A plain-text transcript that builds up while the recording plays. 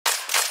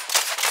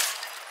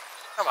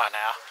Come on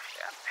now.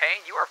 Yeah, Pain,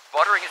 you are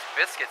buttering his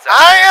biscuits out.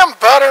 I am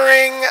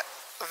buttering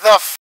the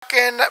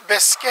fucking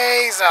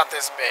biscuits out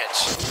this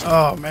bitch.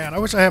 Oh man, I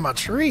wish I had my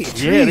tree.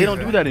 Yeah, they don't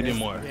do that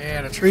anymore.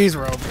 Yeah, the trees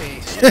were OP.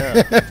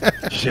 Yeah,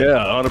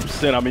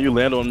 100%. I mean, you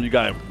land on them, you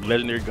got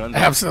legendary guns.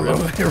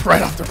 Absolutely,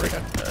 right off the rip.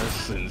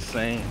 That's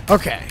insane.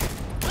 Okay.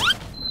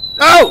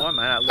 Oh!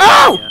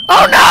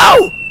 Oh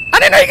no! I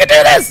didn't know you could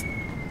do this!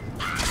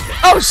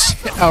 Oh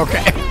shit,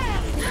 okay.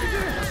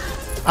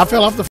 I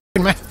fell off the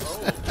fucking map.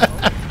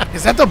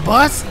 Is that the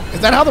bus?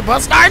 Is that how the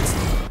bus starts?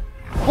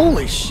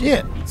 Holy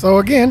shit. So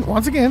again,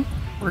 once again,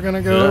 we're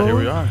gonna go... Yeah, here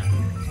we are.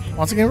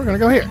 Once again, we're gonna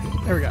go here.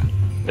 There we go.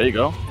 There you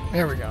go.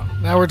 There we go.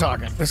 Now we're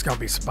talking. This is gonna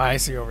be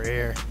spicy over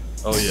here.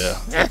 Oh yeah.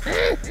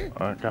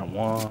 Alright, got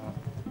one.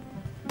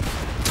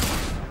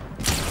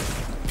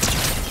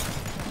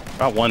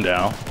 Got one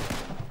down.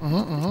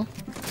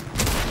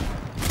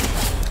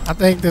 I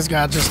think this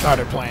guy just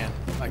started playing,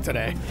 like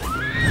today.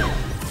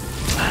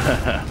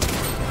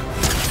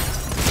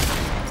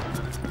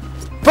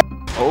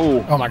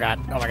 Oh. Oh my god.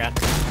 Oh my god.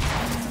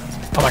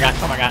 Oh my god.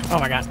 Oh my god. Oh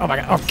my god. Oh my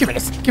god. Oh, give me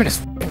this. Give me this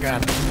fucking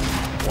gun.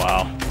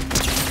 Wow.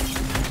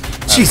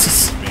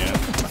 Jesus.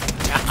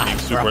 Man.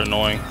 Super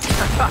annoying.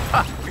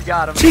 We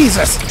got him.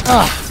 Jesus.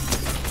 Oh.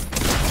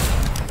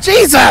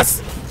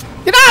 Jesus.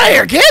 Get out of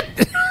here, kid.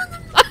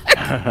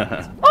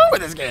 What's wrong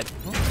with this kid?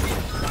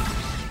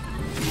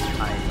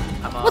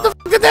 What the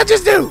fuck did that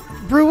just do?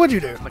 Brew, what'd you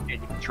do? I'm gonna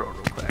get you control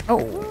real quick. Oh.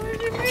 What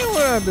do you mean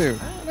what I do?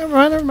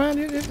 Never mind.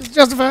 It's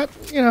justified.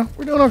 You know,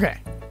 we're doing okay.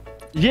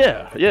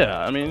 Yeah.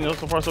 I mean, you know,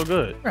 so far so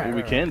good. Right, what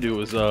we can do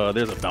is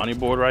there's a bounty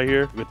board right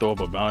here. We can throw up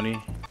a bounty.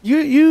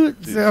 You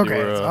okay?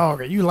 where,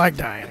 Okay, you like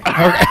dying.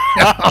 Okay.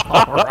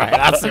 All right,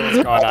 I see what's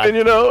going on. And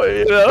you know.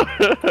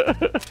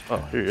 Oh,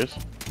 here he is.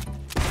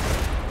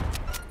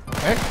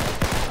 Okay.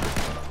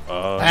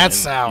 That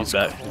sounds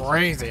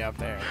crazy up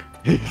there.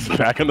 He's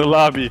back in the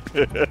lobby.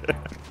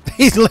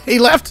 He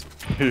left?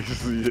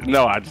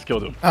 No, I just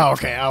killed him. Oh,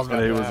 okay. I was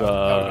about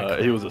And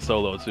to he was a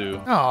solo too.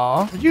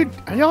 Aw,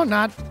 are y'all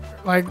not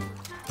like?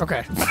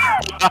 Okay.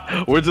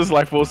 We're just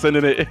like full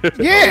sending it.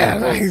 Yeah,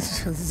 like,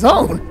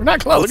 zone. We're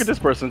not close. Look at this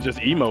person just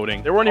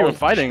emoting. They weren't even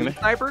fighting.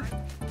 Sniper?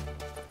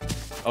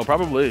 Oh,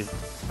 probably.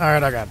 All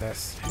right, I got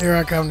this. Here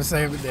I come to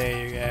save the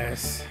day, you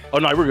guys. Oh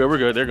no, we're good. We're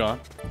good. They're gone.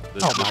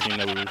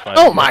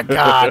 Oh my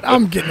god,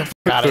 I'm getting the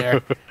fuck out of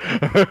here.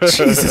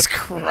 Jesus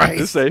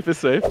Christ. It's safe. It's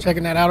safe.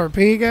 Checking that outer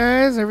P,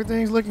 guys.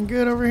 Everything's looking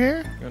good over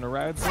here. You gonna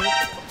ride safe?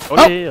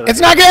 Oh, yeah, it's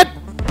not good.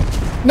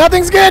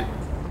 Nothing's good.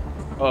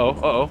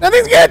 Uh-oh.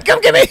 Nothing's good. Come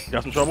get me.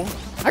 Got some trouble?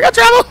 I got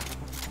trouble.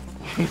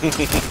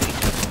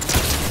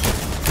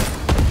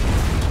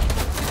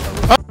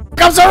 Oh,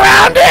 I'm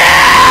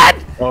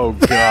surrounded. Oh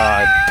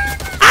god.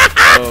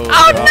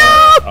 Oh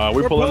no.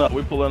 We're pulling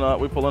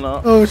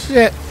up. Oh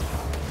shit.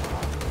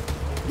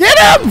 Get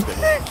him!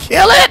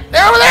 Kill it!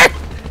 They're over there!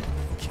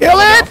 Kill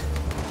it!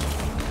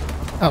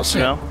 Oh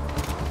shit. No.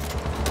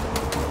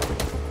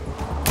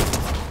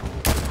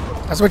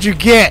 That's what you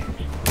get.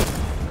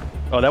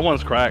 Oh, that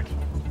one's cracked.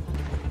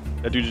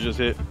 That dude you just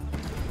hit.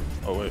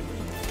 Oh wait.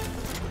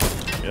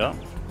 Yeah.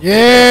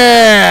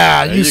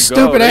 Yeah! You you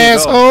stupid go.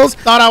 assholes!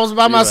 Thought I was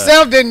by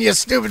myself, didn't you,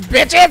 stupid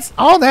bitches?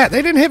 All that.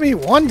 They didn't hit me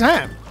one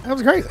time. That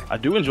was crazy. I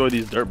do enjoy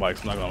these dirt bikes,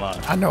 I'm not gonna lie.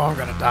 I know I'm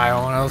gonna die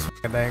on one of those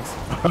fucking things.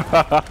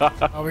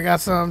 Oh, we got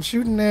some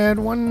shooting at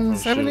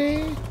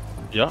 170.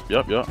 Yep.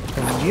 Get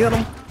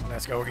them.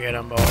 Let's go get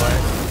them,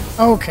 boys.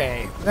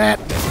 Okay, that.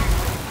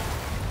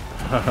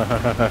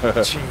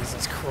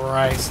 Jesus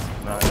Christ.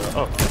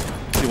 Oh,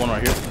 see one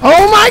right here.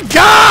 Oh my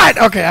God!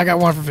 Okay, I got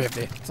one for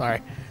 50.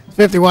 Sorry.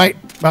 50 white,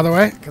 by the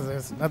way, because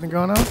there's nothing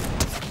going on.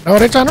 Oh,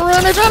 they're trying to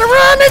run.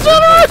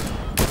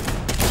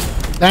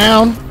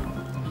 Down.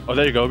 Oh,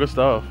 there you go. Good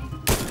stuff.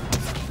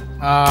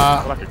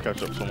 I could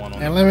catch up someone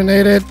on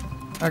Eliminated.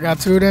 I got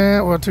 2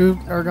 down. Well, 2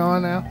 are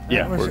gone now.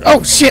 Yeah.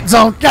 Oh shit,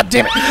 zone. God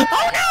damn it. Oh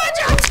no, I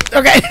jumped.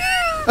 Okay.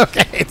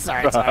 Okay.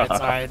 Sorry.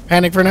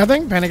 Panic for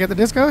nothing. Panic at the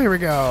disco. Here we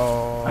go.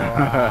 All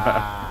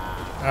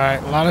right.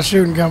 A lot of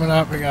shooting coming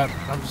up.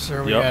 I'm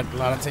sure we got a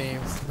lot of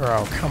teams.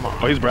 Bro, come on.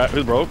 Oh, he's broke.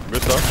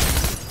 Good stuff.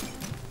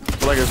 I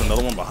feel like there's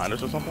another one behind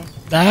us or something.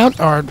 Down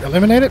or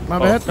eliminated. My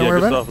bad. Don't worry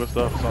about it. Good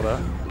stuff. Saw that.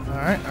 All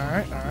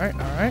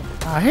right.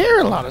 I hear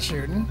a lot of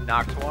shooting.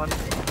 Knocked one.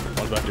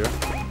 One's back here.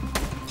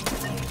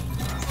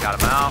 Got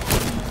him out.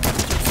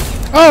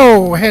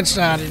 Oh,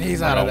 headshot, and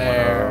he's out of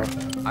there.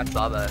 I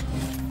saw that.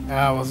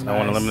 That was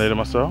nice. I eliminated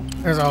myself.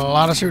 There's a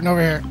lot of shooting over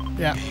here.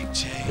 Yeah.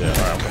 Yeah,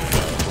 all right.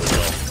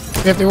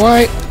 50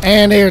 white,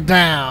 and they're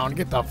down.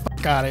 Get the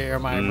fuck out of here,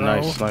 my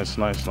bro. Nice. I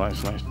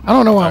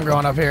don't know why I'm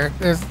going up here.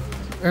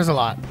 There's a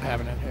lot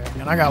happening here,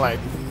 and I got like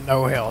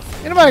no health.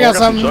 Anybody got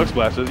something? Chug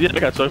splashes. Yeah, I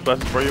got chug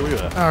splashes for you.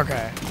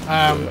 Okay.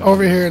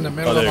 Over here in the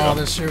middle of all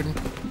this shooting.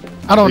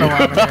 I don't know why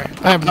I'm here.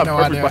 I have no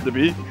idea. To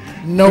be.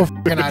 No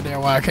fucking idea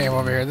why I came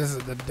over here. This is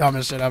the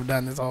dumbest shit I've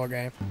done this whole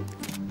game.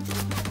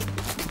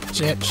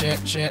 Shit.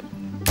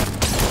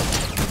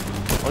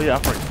 Oh yeah, I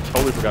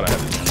totally forgot I had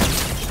this.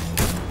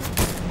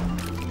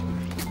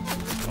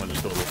 I'm gonna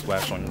just do a little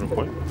splash on you real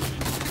quick.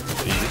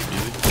 Easy.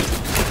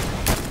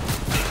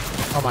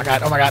 Oh my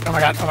god, oh my god, oh my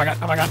god, oh my god,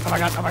 oh my god, oh my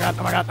god, oh my god,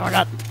 oh my god, oh my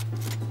god.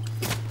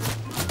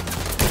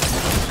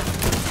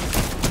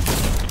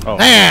 Oh,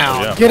 Damn!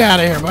 oh, yeah. Get out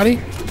of here, buddy.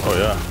 Oh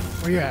yeah.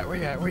 Where you at? Where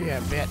you at? Where you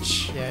at,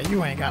 bitch? Yeah,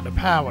 you ain't got the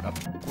power to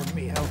f with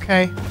me,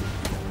 okay?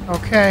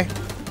 Okay.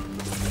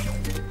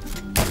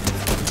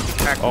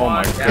 Oh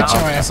my Get god.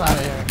 your ass out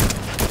of here.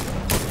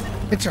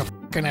 Get your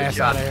fucking ass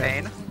out of here.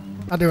 Pain.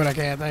 I'll do what I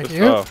can, thank Good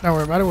you. stuff. Don't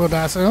worry about it, we'll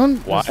die soon.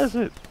 Why is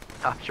it?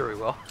 I'm sure we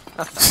will.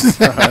 No,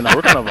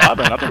 we're kind of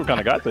vibing. I think we kind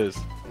of got this.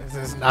 This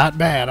is not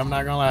bad, I'm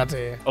not gonna lie to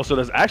you. Oh, so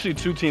there's actually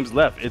 2 teams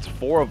left. It's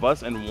 4 of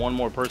us and 1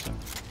 more person.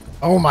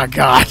 Oh my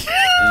god.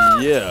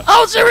 Yeah.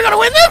 Oh shit, we're gonna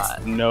win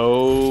this?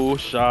 No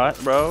shot,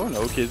 bro.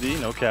 No kizzy.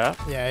 No cap.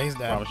 Yeah, he's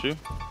dead. Promise you.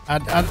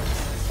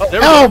 Oh, There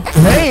we oh, go.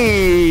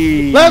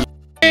 Hey. let's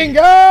f***ing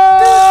go!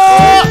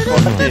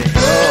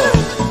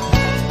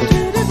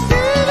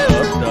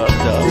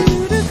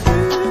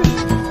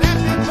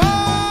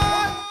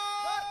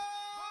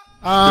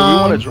 Do we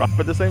want to drop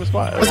at the same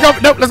spot? Let's go.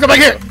 Nope, let's go back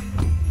here.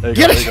 There you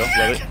Get go. it.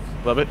 There you go.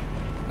 Love it. Love it.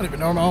 I don't even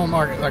know my own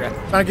market. Okay,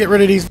 trying to get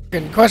rid of these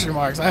fucking question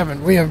marks.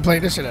 We haven't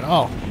played this shit at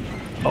all.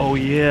 Oh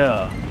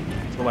yeah.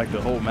 So like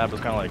the whole map is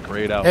kind of like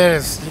grayed out. It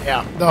is,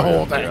 yeah, the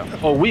whole thing. Yeah.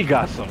 Oh, we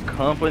got some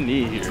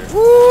company here. Woo!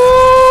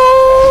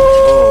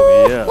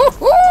 Oh yeah.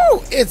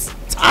 Woo-hoo! It's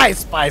Thai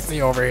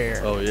spicy over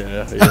here. Oh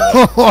yeah. Yeah.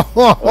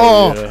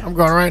 Oh, yeah. I'm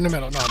going right in the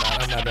middle. No,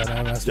 I'm not doing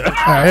that. All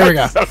right, here we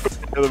go.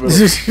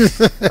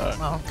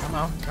 Come on, come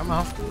on, come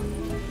on.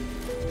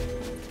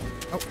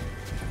 Oh.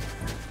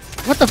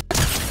 What the?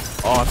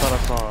 Oh, I thought I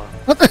saw.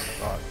 What the?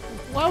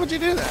 Why would you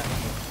do that?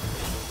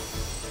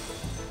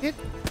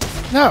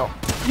 No,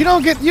 you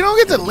don't get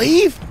to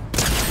leave.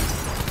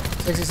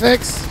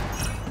 66.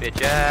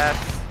 Bitch ass.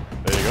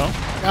 There you go.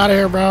 Out of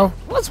here, bro.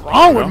 What's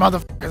wrong with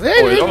motherfuckers?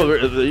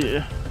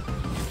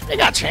 They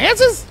got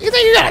chances? You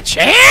think you got a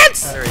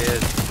chance? There he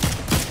is.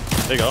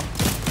 There you go.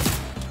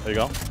 There you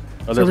go.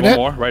 Oh, So there's we one dead?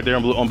 more right there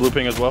on blue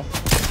ping as well.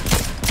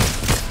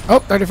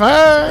 Oh,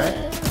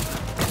 35.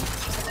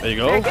 There you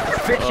go. Get your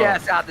bitch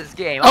ass out this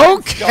game.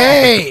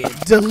 Okay,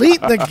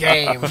 delete the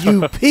game,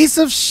 you piece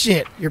of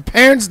shit. Your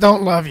parents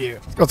don't love you.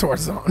 Let's go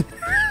towards zone.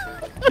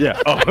 Yeah.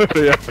 Oh,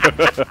 yeah.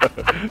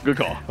 Good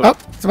call. Oh,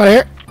 somebody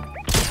here.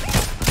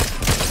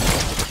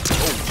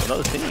 Oh,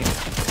 another team.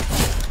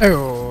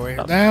 Oh,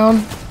 he's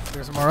down.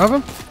 There's some more of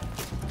them.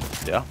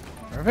 Yeah.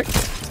 Perfect.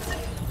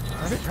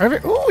 Perfect,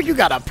 perfect. Ooh, you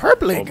got a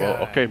purpley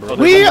gun. Okay, bro.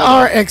 We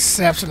are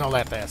exceptional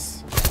at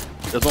this.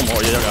 There's one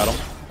more. Yeah, I got him.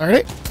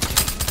 30.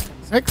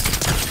 6.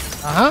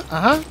 Still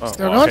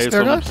going, okay,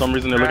 still going. For some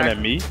reason they're looking at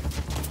me.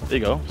 There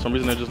you go. For some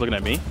reason they're just looking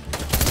at me.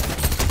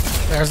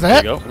 There's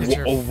that. There you go. Get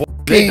your,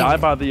 They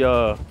died by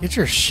the get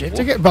your shit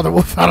together. By the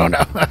wolf, I don't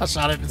know. I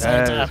shot it at the same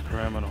That is time.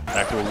 criminal.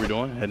 Back to what we're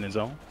doing. Heading in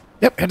zone.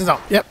 Yep, hit the zone.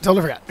 Yep,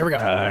 totally forgot. Here we go.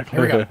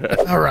 Here we go.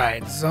 All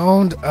right,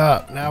 zoned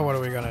up. Now what are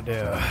we gonna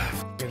do?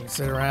 Fucking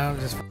sit around, and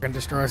just fucking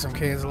destroy some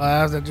kids'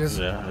 lives that just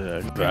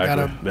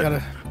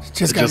exactly.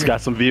 just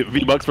got some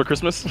V-Bucks for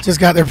Christmas. just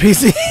got their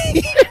PC.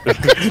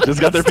 Just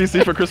got their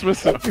PC for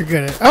Christmas. You're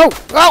good at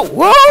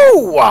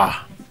whoa!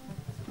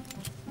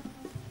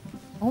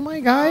 Oh my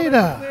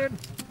god!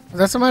 Is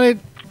that somebody?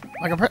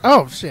 Like a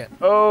oh shit!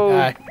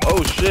 Oh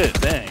shit!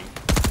 Dang!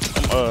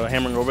 I'm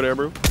hammering over there,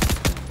 bro.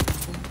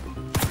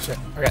 Shit.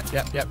 Okay.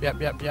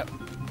 Yep.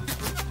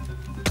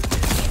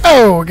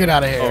 Oh, get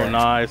out of here! Oh,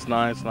 nice.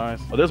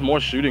 Oh, there's more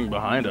shooting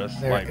behind us.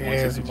 There like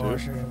is 162. more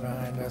shooting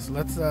behind us.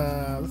 Let's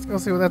go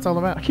see what that's all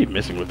about. I keep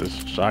missing with this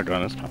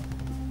shotgun.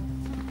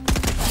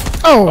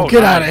 Oh,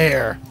 get nice. out of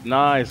here!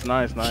 Nice.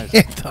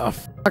 Get the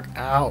fuck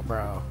out,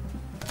 bro.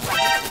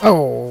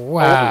 Oh,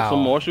 wow. Oh,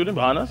 some more shooting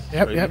behind us?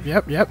 Yep.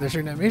 They're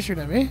shooting at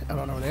me, I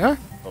don't know where they are.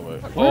 Oh,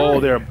 wait. Oh,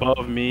 they're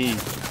above me.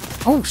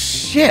 Oh,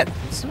 shit.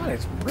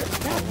 Somebody's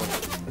ripped down.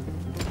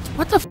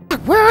 What the fuck?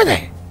 Where are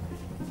they?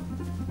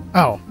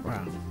 Oh,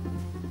 wow.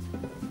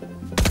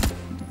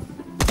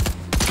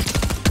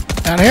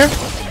 Down here?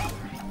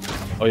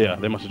 Oh, yeah.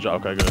 They must have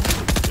dropped. Okay, good.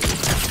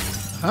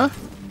 Huh?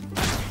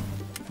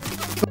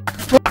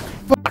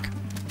 Fuck.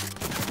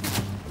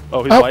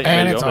 Oh, he's Oh, white.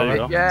 and There you it's go. There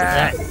you over. go.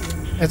 Yes.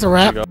 It's a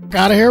wrap. There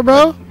Out of here,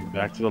 bro.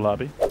 Back to the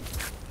lobby.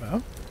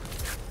 Well.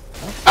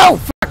 Oh,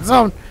 fuck,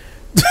 zone.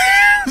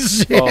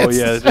 Shit. Oh,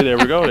 yeah. There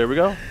we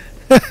go.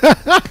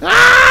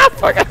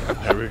 Fuck.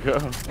 There we go.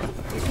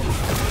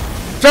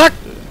 Truck.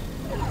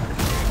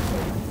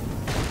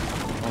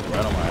 Oh,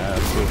 right on my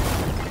ass, too.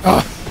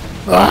 Oh.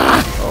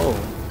 Ah. Oh.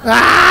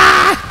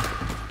 Ah.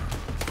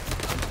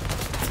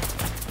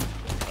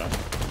 I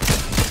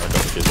got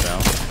the kids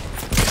down.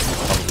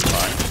 Probably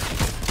fine.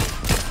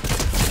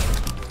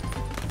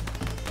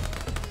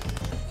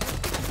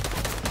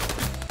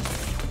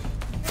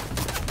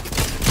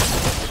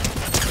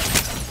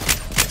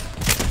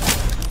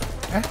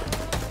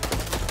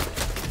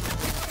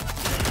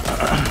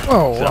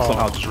 Whoa, See, I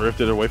somehow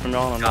drifted away from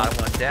y'all. Got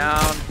one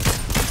down.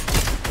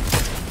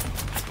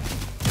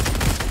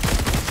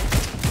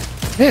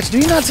 Bitch, do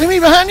you not see me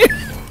behind you?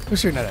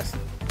 Who's shooting at us?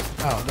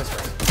 Oh, this way.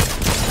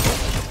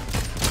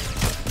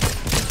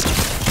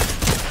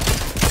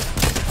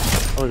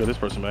 Oh, look at this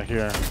person back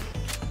here.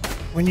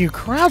 When you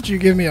crouch, you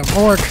give me a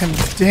more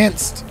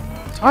condensed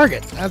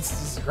target.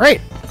 That's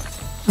great.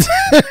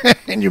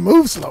 And you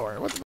move slower.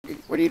 What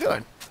are you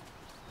doing?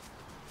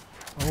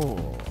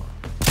 Oh.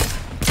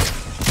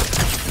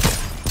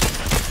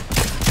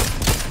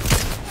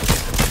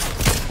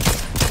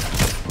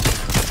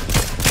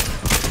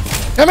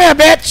 Come here,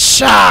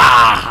 bitch!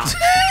 Ah!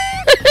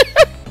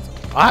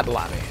 Hot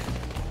lobby.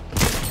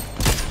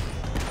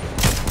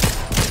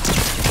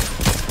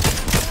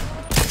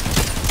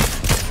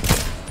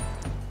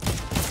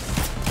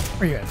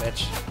 Where you at,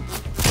 bitch?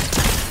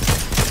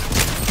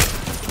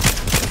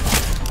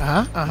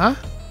 Uh-huh.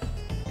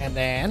 And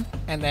then.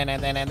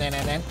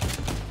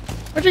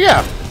 Where'd you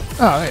go?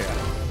 Oh, there you go.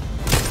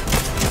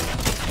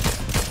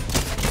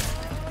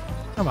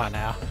 Come on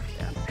now.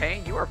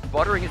 Pain, you are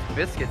buttering his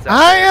biscuits out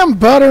I there. am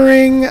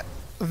buttering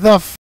the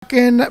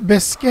fucking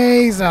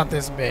biscuits out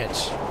this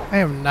bitch. I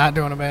am not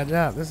doing a bad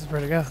job. This is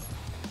pretty good.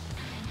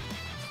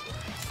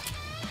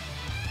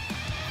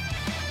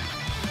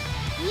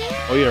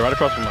 Oh yeah, right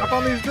across from Up us.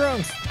 on these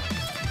drones.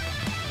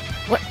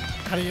 What?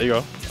 How do you? There you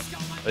go.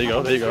 There you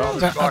go. There you go.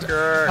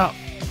 Fucker. Oh.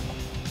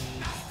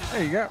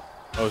 There you go.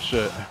 Oh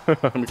shit.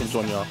 Let me come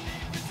join y'all.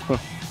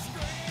 What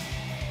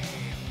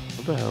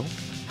the hell?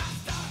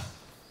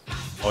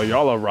 Oh,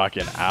 y'all are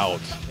rocking out.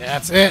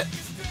 That's it.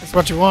 That's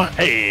what you want.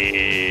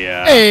 Hey.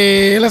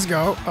 Hey, let's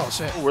go. Oh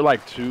shit. We're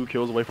like 2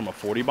 kills away from a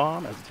 40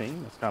 bomb as a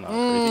team. That's kind of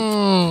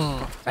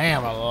crazy.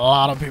 Damn, a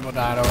lot of people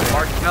died over there.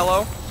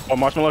 Marshmallow. Oh,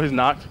 Marshmallow, he's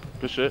knocked.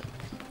 Good shit.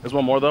 There's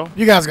one more though.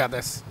 You guys got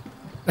this.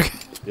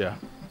 Yeah.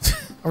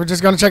 We're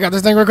just gonna check out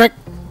this thing real quick.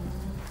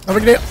 No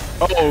big deal.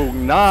 Oh,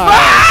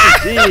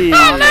 nice.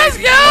 Let's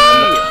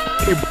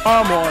go. Hey,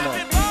 bomb on him.